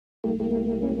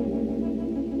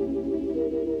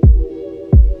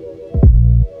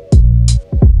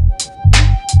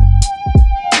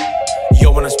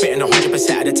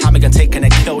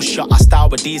pill shot. I style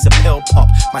with these a pill pop.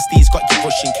 My steez got you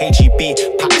pushing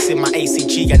KGB. Packs in my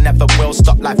ACG, I never will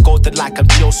stop. Life golden like I'm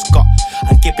Jill Scott.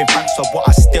 I'm giving thanks for what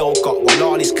I still got. While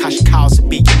all these cash cows are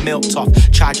being milked off.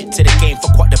 Charge it to the game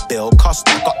for what the bill cost.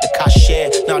 I got the cashier,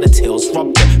 now the tills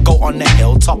robbed it. Go on the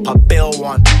hilltop, I bill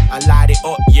one. I light it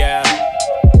up, yeah.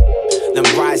 Then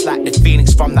rise like the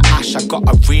phoenix from the ash. I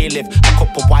gotta relive a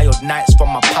couple wild nights from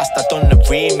my past. I done the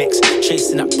remix,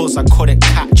 chasing that buzz I couldn't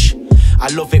catch. I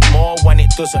love it more when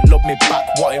it doesn't love me back.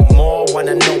 Want it more when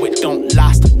I know it don't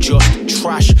last. Just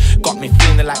trash. Got me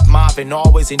feeling like Marvin,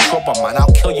 always in trouble, man.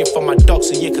 I'll kill you for my dog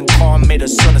so you can call me the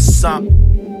son of Sam.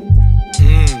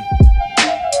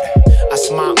 A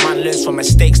smart man learns from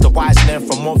mistakes, the wise learn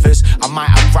from others. I might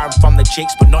have ran from the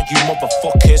jakes, but not you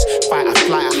motherfuckers. Fight or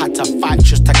flight, I had to fight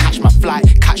just to catch my flight.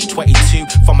 Catch 22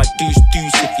 from a deuce.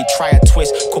 If you try a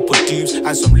twist, couple dudes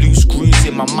and some loose screws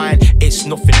in my mind. It's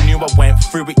nothing new, I went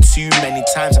through it too many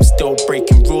times. I'm still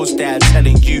breaking rules there,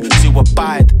 telling you to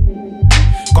abide.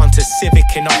 Gone to Civic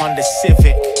in a Honda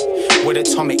Civic with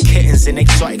atomic kittens and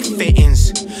exotic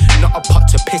fittings. Not a pot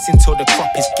to piss until the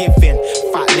crop is given.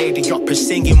 Fat lady opera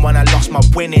singing when I lost my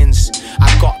winnings.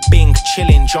 I got Bing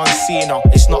chilling, John Cena.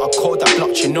 It's not a cold that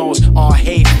blocked your nose or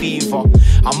hay fever.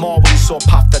 I'm always up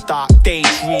after dark,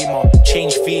 daydreamer.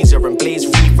 Change visa and blaze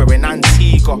reaver in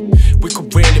Antigua. We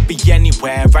could really be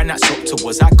anywhere and that's up to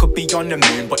us. I could be on the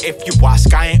moon, but if you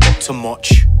ask, I ain't up to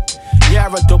much. Yeah,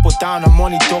 I double down, I'm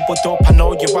only doubled up. I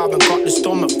know you haven't got the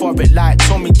stomach for it like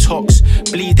tummy tucks.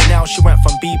 Bleeding out, she went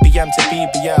from BBM to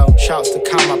BBL. Shouts to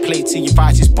Cam, I play to your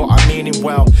vices, but I mean it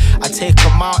well. I take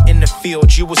them out in the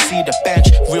field, you will see the bench.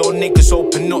 Real niggas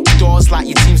open up doors like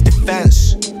your team's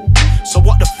defense. So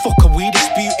what the fuck are we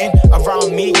disputing?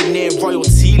 Around me, you're near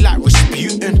royalty like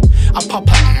Rasputin. I pop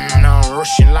a now I'm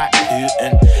rushing like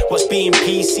Putin. What's being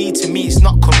PC to me, it's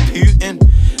not computing.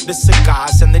 The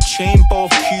cigars and the chain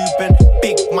both Cuban.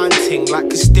 Big man ting like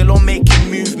it's still on making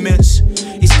movements.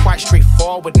 It's quite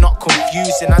straightforward, not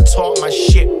confusing. I talk my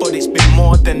shit, but it's been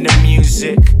more than the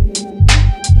music.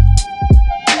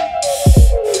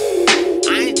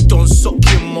 I ain't done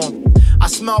sucking, mum. I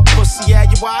smell pussy, yeah,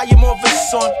 you are your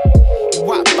mother's son.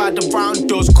 Whack bad around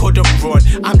doors couldn't run.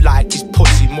 I'm like, his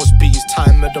pussy must be his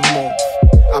time of the month.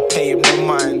 I pay him no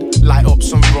mind, light up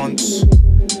some runts.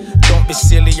 Don't be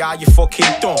silly, are you fucking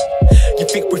dumb? You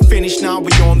think we're finished now,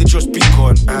 we only just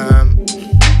begun.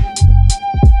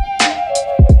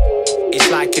 It's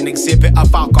like an exhibit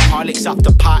of alcoholics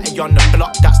after party on the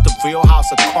block. That's the real House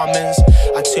of Commons.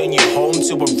 I turn you home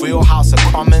to a real House of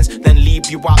Commons, then leave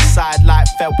you outside like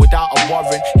fed without a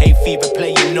warrant. Hay fever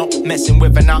playing up, messing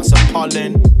with an ounce of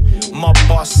pollen. My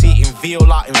boss eating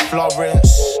veal out in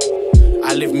Florence.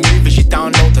 I live movies, you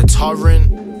download the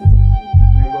torrent.